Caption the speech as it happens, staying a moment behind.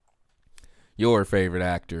Your favorite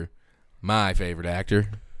actor. My favorite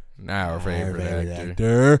actor. Our favorite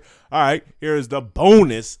actor. All right, here's the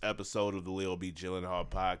bonus episode of the Lil B. Gyllenhaal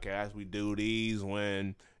podcast. We do these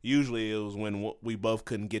usually it was when we both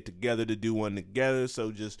couldn't get together to do one together,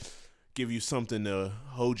 so just give you something to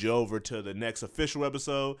hold you over to the next official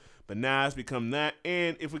episode. But now it's become that,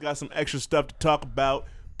 and if we got some extra stuff to talk about,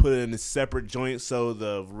 put it in a separate joint so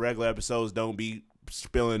the regular episodes don't be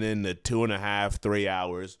spilling into 2.5, 3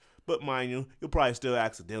 hours. But mind you, you'll probably still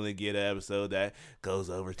accidentally get an episode that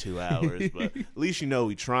goes over 2 hours. But at least you know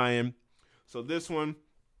we trying. So this one,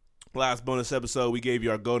 last bonus episode, we gave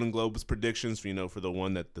you our Golden Globes predictions. For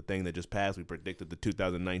the thing that just passed, we predicted the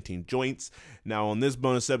 2019 joints. Now on this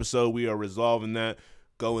bonus episode, we are resolving that,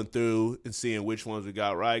 going through and seeing which ones we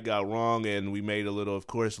got right, got wrong, and we made a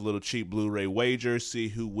little cheap Blu-ray wager, see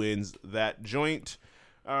who wins that joint.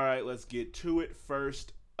 All right, let's get to it.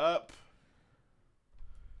 First up,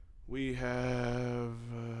 we have,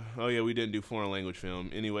 we didn't do foreign language film.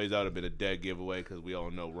 Anyways, that would have been a dead giveaway because we all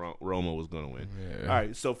know Roma was going to win. Yeah. All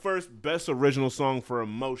right, so first, best original song for a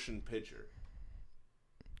motion picture.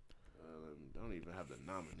 Don't even have the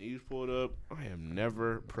nominees pulled up. I am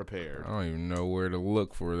never prepared. I don't even know where to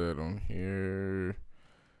look for that on here.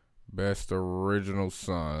 Best original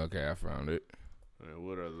song. Okay, I found it. All right,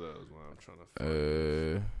 what are those? Well, I'm trying to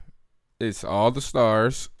find it's All the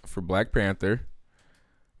Stars for Black Panther.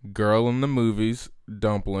 Girl in the Movies,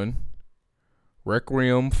 Dumpling.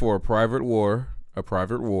 Requiem for a Private War,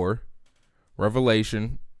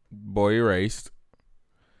 Revelation, Boy Erased.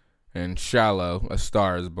 And Shallow, A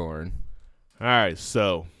Star is Born. All right,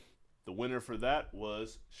 so the winner for that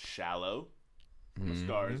was Shallow, A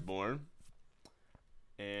Star is Born.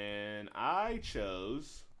 And I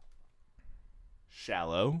chose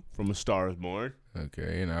Shallow from A Star is Born.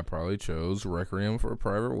 Okay, and I probably chose Requiem for a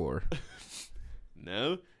Private War.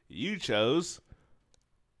 No, you chose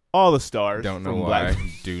All the Stars. Don't know why.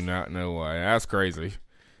 Do not know why. That's crazy.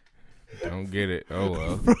 Don't get it. Oh,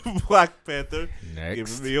 well. From Black Panther.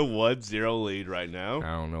 Next. Giving me a 1-0 lead right now.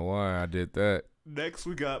 I don't know why I did that. Next,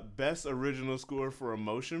 we got Best Original Score for a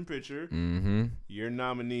Motion Picture. Mm-hmm. Your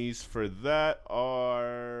nominees for that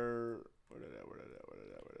are... Where did that?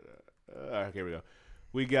 All right, here we go.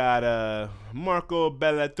 We got Marco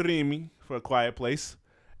Bellatrini for A Quiet Place.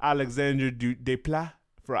 Alexandre Desplat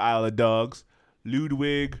for Isle of Dogs.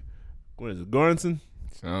 Ludwig, Göransson?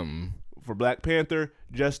 Something. For Black Panther.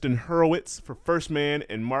 Justin Hurwitz for First Man.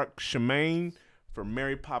 And Mark Shemaine for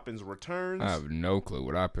Mary Poppins Returns. I have no clue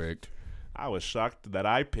what I picked. I was shocked that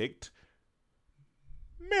I picked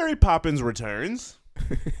Mary Poppins Returns.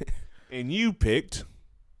 And you picked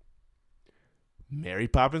Mary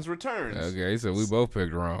Poppins Returns. Okay, so we both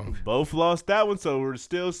picked wrong. Both lost that one, so we're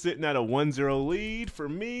still sitting at a 1-0 lead for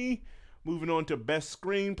me. Moving on to Best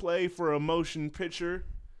Screenplay for a Motion Picture.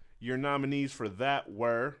 Your nominees for that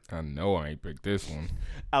were... I know I ain't picked this one.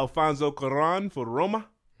 Alfonso Cuarón for Roma.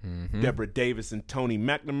 Mm-hmm. Deborah Davis and Tony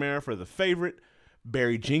McNamara for The Favorite.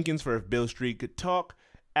 Barry Jenkins for If Beale Street Could Talk.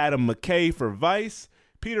 Adam McKay for Vice.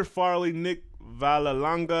 Peter Farrelly, Nick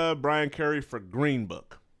Vallelonga, Brian Curry for Green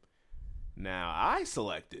Book. Now, I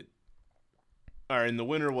selected, and the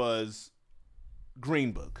winner was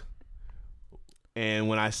Green Book. And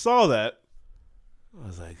when I saw that, I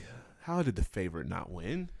was like, how did The Favorite not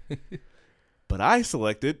win? But I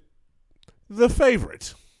selected The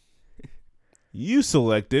Favorite. You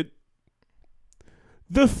selected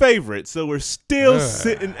The Favorite. So we're still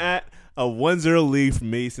sitting at a 1-0 lead for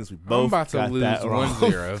me since we both got that wrong. I'm about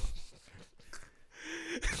to lose 1-0.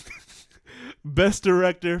 Best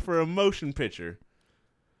Director for a Motion Picture.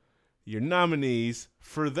 Your nominees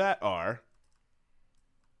for that are...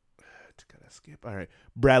 Gotta skip. All right.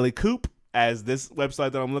 Bradley Cooper, as this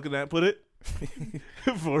website that I'm looking at put it,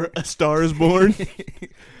 for A Star is Born.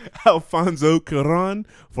 Alfonso Cuarón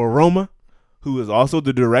for Roma, who is also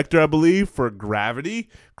the director, I believe, for Gravity.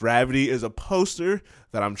 Gravity is a poster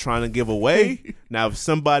that I'm trying to give away. Now, if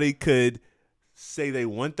somebody could say they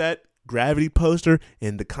want that Gravity poster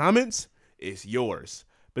in the comments, it's yours.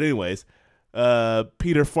 But anyways,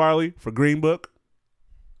 Peter Farrelly for Green Book.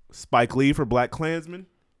 Spike Lee for Black Klansman.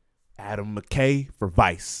 Adam McKay for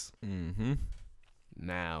Vice. Mm-hmm.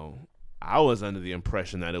 Now, I was under the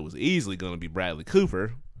impression that it was easily going to be Bradley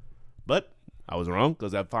Cooper, but I was wrong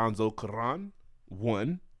because Alfonso Cuarón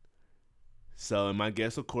won. So my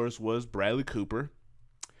guess, of course, was Bradley Cooper.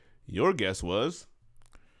 Your guess was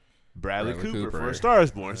Bradley Cooper for A Star is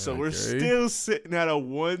Born. So we're still sitting at a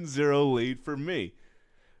 1-0 lead for me.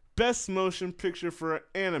 Best Motion Picture for an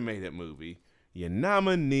Animated Movie. Your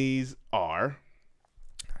nominees are...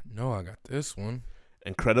 I know I got this one.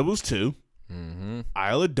 Incredibles 2. Mm-hmm.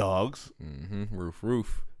 Isle of Dogs. Mm-hmm.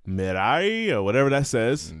 Roof. Mirai, or whatever that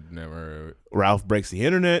says. Never heard of it. Ralph Breaks the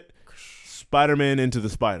Internet. Spider-Man Into the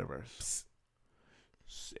Spider-Verse.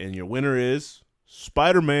 And your winner is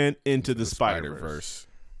Spider-Man Into the Spider-Verse.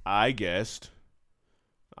 I guessed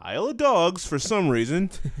Isle of Dogs for some reason.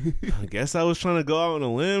 I guess I was trying to go out on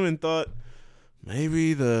a limb and thought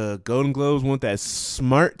maybe the Golden Globes want that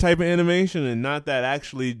smart type of animation and not that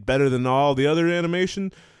actually better than all the other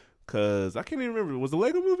animation. Because I can't even remember. Was the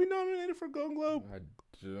Lego Movie nominated for Golden Globe?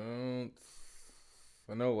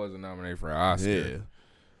 I know it wasn't nominated for an Oscar. Yeah.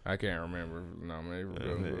 I can't remember if it was nominated for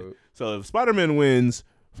Golden Globe. So if Spider-Man wins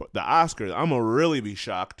the Oscar, I'm going to really be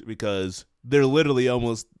shocked because they're literally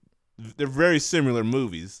they're very similar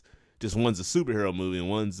movies. Just one's a superhero movie and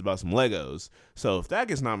one's about some Legos. So if that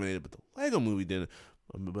gets nominated, but the Lego movie didn't,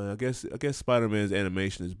 but I guess Spider-Man's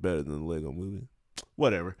animation is better than the Lego movie.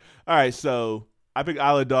 Whatever. All right, so I picked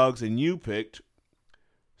Isle of Dogs and you picked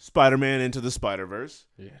Spider-Man Into the Spider-Verse.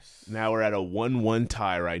 Yes. Now we're at a 1-1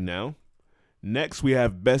 tie right now. Next, we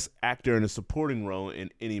have Best Actor in a Supporting Role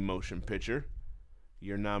in Any Motion Picture.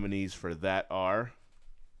 Your nominees for that are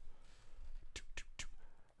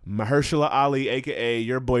Mahershala Ali, a.k.a.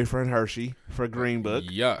 your boyfriend Hershey, for Green Book.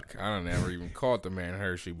 Yuck. I don't ever even called the man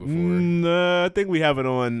Hershey before. I think we have it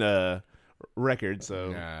on record,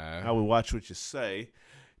 so I will watch what you say.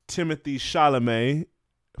 Timothy Chalamet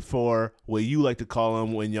for what you like to call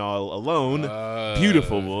him when y'all alone.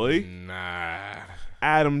 Beautiful boy. Nah.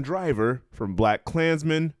 Adam Driver from Black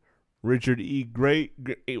Klansman. Richard E. Grant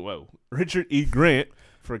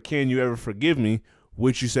for Can You Ever Forgive Me?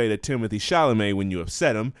 Which you say to Timothy Chalamet when you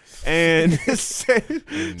upset him. And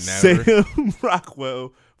Sam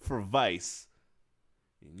Rockwell for Vice.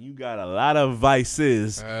 And you got a lot of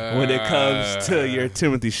vices when it comes to your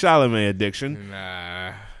Timothy Chalamet addiction.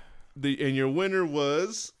 Nah. And your winner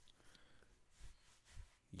was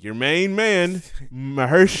your main man,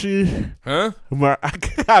 Mahershala. Huh?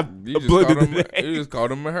 You just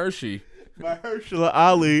called him Hershey. Mahershala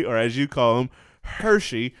Ali, or as you call him,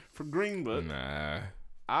 Hershey, for Green Book. Nah.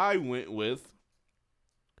 I went with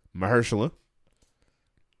Mahershala.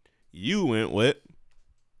 You went with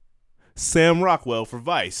Sam Rockwell for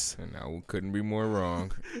Vice. And I couldn't be more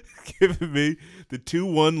wrong. Giving me the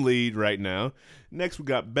 2-1 lead right now. Next, we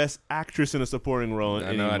got Best Actress in a Supporting Role in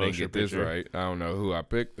I know Any I didn't Motion get this Picture. right. I don't know who I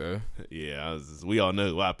picked, though. Yeah, we all know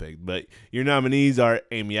who I picked. But your nominees are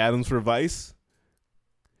Amy Adams for Vice,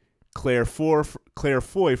 Claire Foy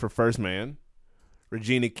for First Man,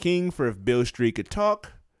 Regina King for If Beale Street Could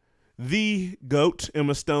Talk, The GOAT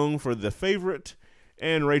Emma Stone for The Favorite,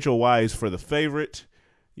 and Rachel Weisz for The Favorite.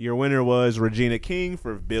 Your winner was Regina King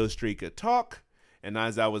for If Beale Street Could Talk. And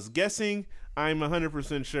as I was guessing, I'm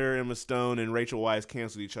 100% sure Emma Stone and Rachel Weisz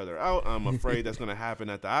canceled each other out. I'm afraid that's going to happen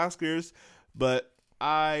at the Oscars. But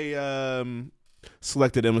I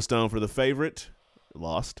selected Emma Stone for The Favorite.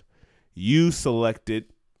 Lost. You selected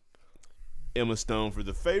Emma Stone for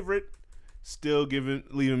The Favorite. Still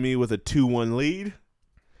leaving me with a 2-1 lead.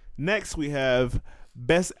 Next, we have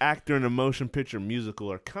Best Actor in a Motion Picture,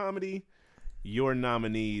 Musical, or Comedy. Your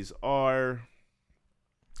nominees are...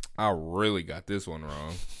 I really got this one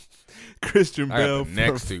wrong. Christian Bale. I got the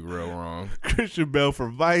next two real wrong. Christian Bale for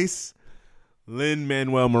Vice.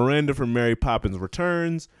 Lin-Manuel Miranda for Mary Poppins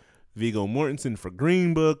Returns. Viggo Mortensen for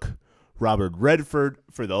Green Book. Robert Redford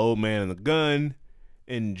for The Old Man and the Gun.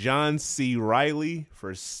 And John C. Reilly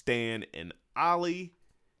for Stan and Ollie.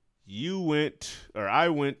 The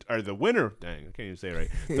winner, dang, I can't even say it right.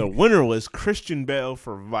 The winner was Christian Bale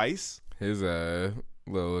for Vice. His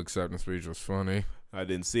little acceptance speech was funny. I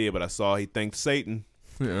didn't see it, but I saw he thanked Satan.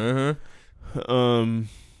 Uh-huh.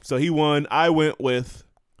 So he won. I went with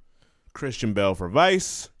Christian Bale for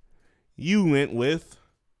Vice. You went with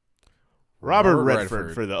Robert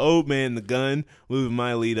Redford for The Old Man and the Gun, moving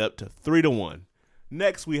my lead up to 3-1.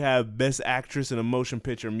 Next, we have Best Actress in a Motion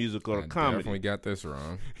Picture, Musical, or Comedy. Definitely got this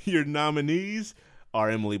wrong. Your nominees are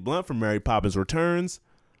Emily Blunt for Mary Poppins Returns,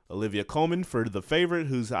 Olivia Colman for The Favorite,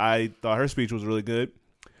 I thought her speech was really good,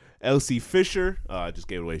 Elsie Fisher, I just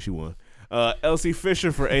gave it away, she won. Elsie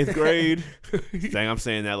Fisher for 8th Grade. Dang, I'm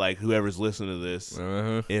saying that like whoever's listening to this,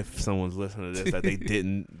 if someone's listening to this, that they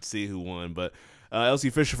didn't see who won. But Elsie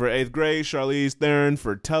Fisher for 8th Grade, Charlize Theron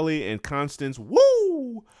for Tully, and Constance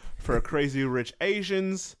Wu for Crazy Rich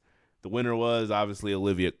Asians. The winner was obviously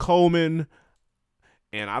Olivia Colman.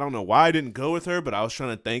 And I don't know why I didn't go with her, but I was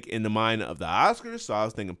trying to think in the mind of the Oscars, so I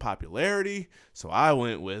was thinking popularity. So I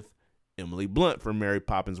went with Emily Blunt for Mary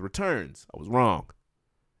Poppins Returns. I was wrong.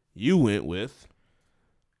 You went with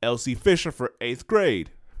Elsie Fisher for 8th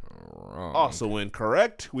Grade. Wrong. Also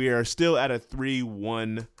incorrect. We are still at a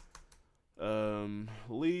 3-1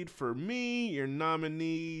 Lead for me, your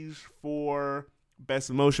nominees for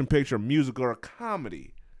Best Motion Picture, Musical, or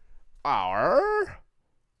Comedy are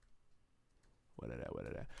what are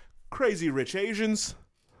that? Crazy Rich Asians,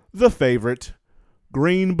 The Favorite,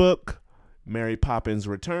 Green Book, Mary Poppins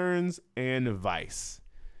Returns, and Vice.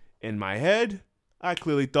 In my head, I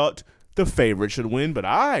clearly thought The Favorite should win, but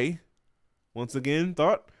I, once again,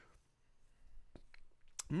 thought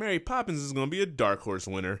Mary Poppins is going to be a dark horse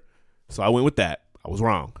winner. So I went with that. I was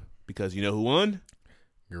wrong. Because you know who won?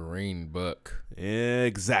 Green Book.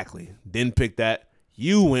 Exactly. Didn't pick that.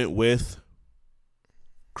 You went with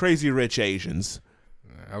Crazy Rich Asians.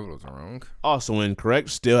 I was wrong. Also incorrect.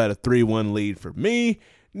 Still had a 3-1 lead for me.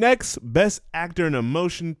 Next, Best Actor in a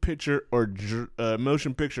Motion Picture or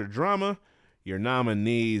Motion Picture Drama. Your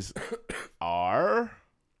nominees are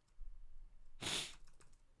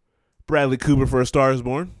Bradley Cooper for A Star Is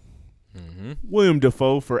Born, William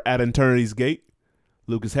Dafoe for At Eternity's Gate,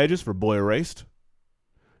 Lucas Hedges for Boy Erased,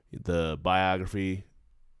 the biography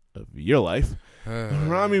of your life,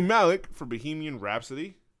 Rami Malek for Bohemian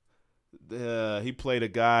Rhapsody. He played a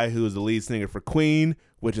guy who was the lead singer for Queen,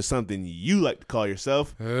 which is something you like to call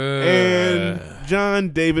yourself, and John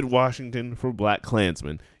David Washington for Black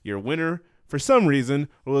Klansman. Your winner, for some reason,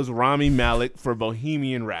 was Rami Malek for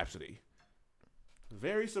Bohemian Rhapsody.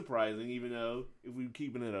 Very surprising, even though if we were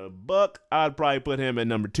keeping it a buck, I'd probably put him at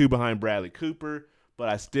number 2 behind Bradley Cooper, but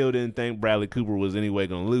I still didn't think Bradley Cooper was anyway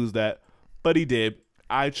going to lose that, but he did.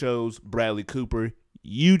 I chose Bradley Cooper.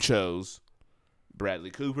 You chose Bradley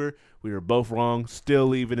Cooper. We were both wrong, still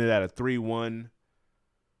leaving it at a 3-1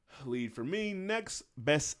 lead for me. Next,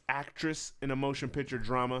 Best Actress in a Motion Picture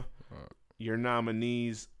Drama. Your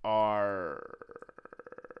nominees are...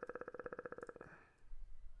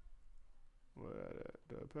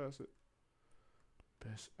 Did I pass it?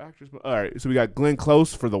 Best Actress. All right, so we got Glenn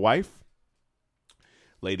Close for The Wife,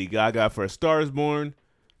 Lady Gaga for A Star Is Born,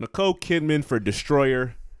 Nicole Kidman for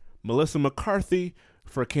Destroyer, Melissa McCarthy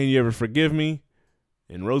for Can You Ever Forgive Me,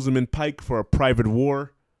 and Rosamund Pike for A Private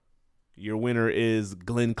War. Your winner is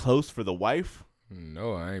Glenn Close for The Wife.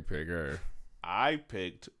 No, I ain't pick her. I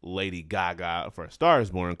picked Lady Gaga for A Star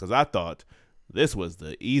Is Born because I thought this was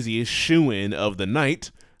the easiest shoo-in of the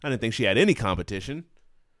night. I didn't think she had any competition,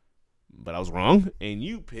 but I was wrong. And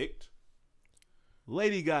you picked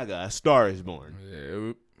Lady Gaga, A Star Is Born.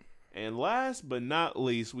 Yep. And last but not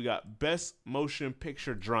least, we got Best Motion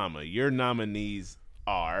Picture Drama. Your nominees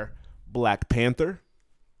are Black Panther,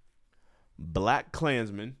 Black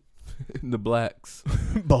Klansman, The Blacks.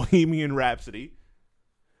 Bohemian Rhapsody,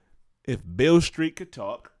 If Beale Street Could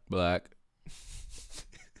Talk, Black.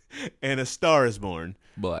 and A Star Is Born.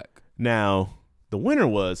 Black. Now, the winner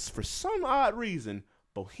was, for some odd reason,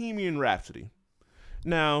 Bohemian Rhapsody.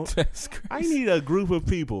 Now, That's crazy. I need a group of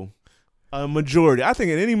people, a majority. I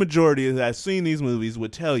think any majority that has seen these movies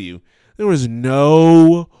would tell you there was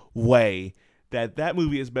no way that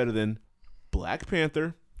movie is better than Black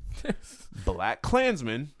Panther, Black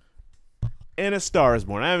Klansman, and A Star Is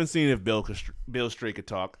Born. I haven't seen If Beale Street Could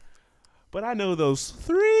Talk, but I know those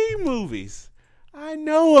 3 movies. I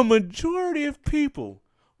know a majority of people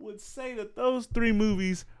would say that those 3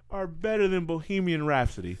 movies are better than Bohemian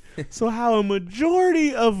Rhapsody. So how a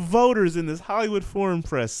majority of voters in this Hollywood Foreign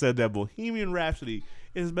Press said that Bohemian Rhapsody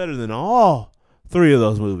is better than all 3 of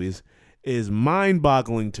those movies is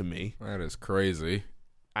mind-boggling to me. That is crazy.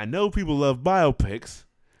 I know people love biopics,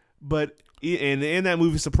 but in that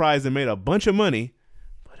movie, Surprise, it made a bunch of money,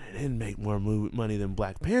 but it didn't make more money than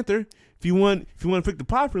Black Panther. If you want to pick the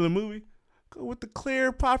popular movie, go with the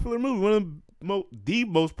clear popular movie, one of the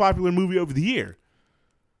most popular movie over the year.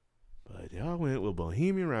 But y'all went with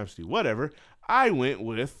Bohemian Rhapsody. Whatever. I went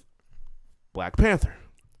with Black Panther.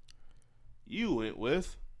 You went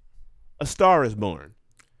with A Star Is Born,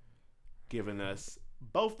 giving us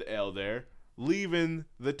both the L there, leaving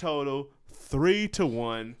the total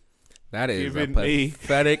 3-1. That is a Giving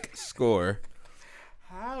pathetic score.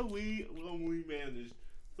 How we managed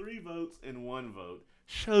 3 votes and 1 vote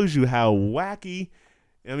shows you how wacky.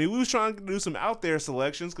 I mean, we was trying to do some out there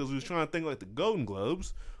selections because we was trying to think like the Golden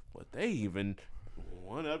Globes, but they even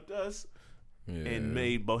one-upped us and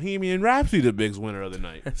made Bohemian Rhapsody the biggest winner of the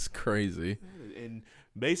night. That's crazy. And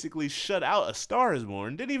basically shut out A Star Is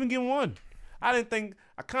Born. Didn't even get one. I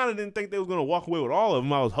kind of didn't think they were going to walk away with all of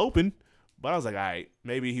them. I was hoping. But I was like, all right,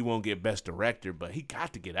 maybe he won't get Best Director, but he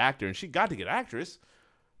got to get Actor, and she got to get Actress.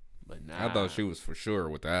 But nah. I thought she was for sure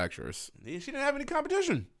with the actress. Yeah, she didn't have any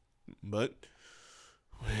competition. But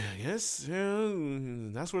I guess that's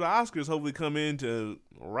where the Oscars hopefully come in to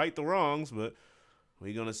right the wrongs, but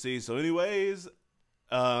we're going to see. So anyways,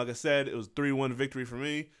 like I said, it was 3-1 victory for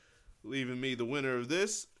me. leaving me the winner of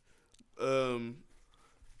this.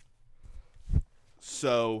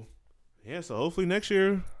 So hopefully next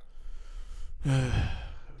year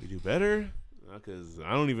we do better. Because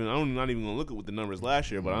I'm not even gonna look at what the numbers last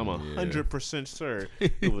year, but I'm 100% sure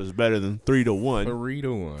it was better than 3-1.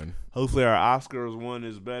 3-1. Hopefully our Oscars one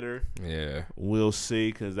is better. Yeah, we'll see,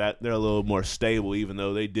 because they're a little more stable, even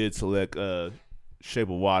though they did select Shape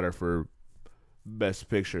of Water for Best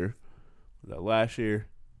Picture. Was that last year?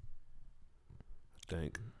 I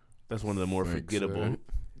think that's one of the more forgettable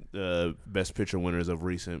Best Picture winners of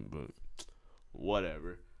recent, but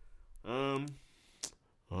whatever.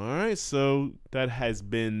 All right, so that has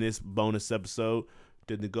been this bonus episode.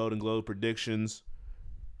 Did the Golden Globe predictions.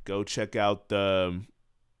 Go check out the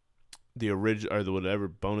original or the whatever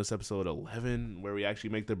bonus episode 11, where we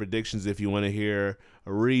actually make the predictions. If you want to hear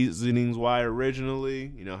reasonings why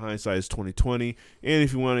originally, hindsight is 20/20, and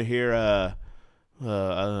if you want to hear a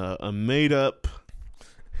made up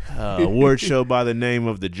award show by the name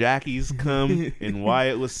of the Jackies come and why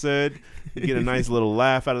it was said, you get a nice little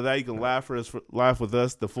laugh out of that. You can laugh with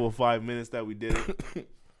us the full 5 minutes that we did it.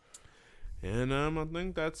 And I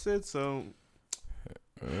think that's it. So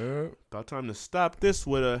about time to stop this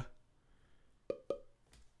with a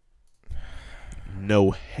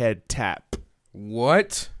no head tap.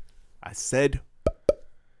 What? I said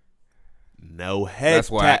no head That's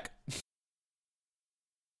tap. whack.